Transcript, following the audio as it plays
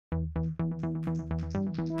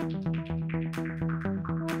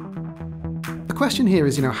question here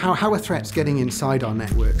is, how are threats getting inside our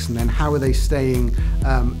networks, and then how are they staying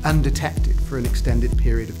undetected for an extended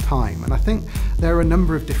period of time? And I think there are a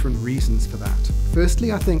number of different reasons for that.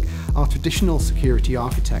 Firstly, I think our traditional security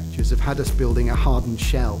architectures have had us building a hardened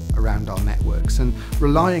shell around our networks and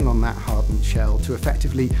relying on that hardened shell to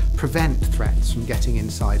effectively prevent threats from getting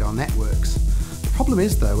inside our networks. The problem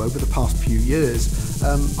is, though, over the past few years,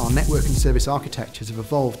 our network and service architectures have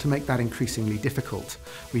evolved to make that increasingly difficult.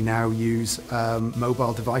 We now use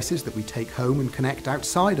mobile devices that we take home and connect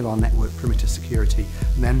outside of our network perimeter security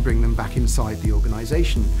and then bring them back inside the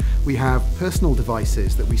organization. We have personal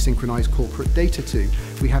devices that we synchronize corporate data to.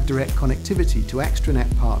 We have direct connectivity to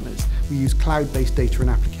extranet partners. We use cloud-based data and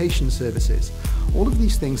application services. All of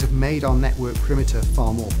these things have made our network perimeter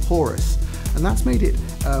far more porous, and that's made it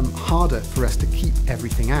harder for us to keep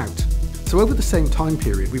everything out. So over the same time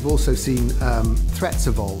period, we've also seen threats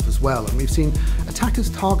evolve as well, and we've seen attackers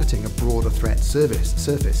targeting a broader threat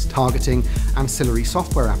surface, targeting ancillary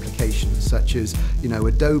software applications such as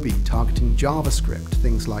Adobe, targeting JavaScript,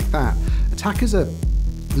 things like that. Attackers are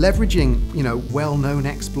leveraging well-known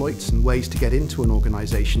exploits and ways to get into an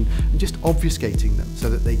organization and just obfuscating them so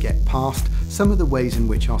that they get past some of the ways in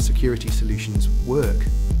which our security solutions work.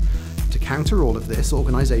 To counter all of this,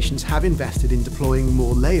 organizations have invested in deploying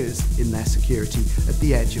more layers in their security at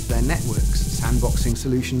the edge of their networks, sandboxing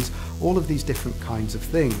solutions, all of these different kinds of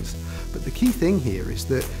things. But the key thing here is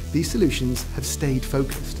that these solutions have stayed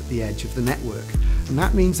focused at the edge of the network. And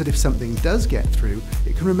that means that if something does get through,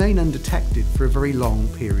 it can remain undetected for a very long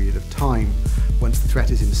period of time. Once the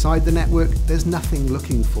threat is inside the network, there's nothing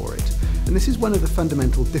looking for it. And this is one of the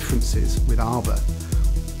fundamental differences with Arbor.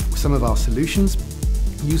 Some of our solutions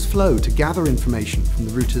use Flow to gather information from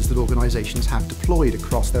the routers that organizations have deployed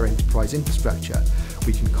across their enterprise infrastructure.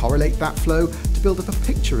 We can correlate that flow to build up a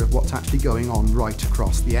picture of what's actually going on right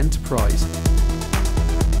across the enterprise.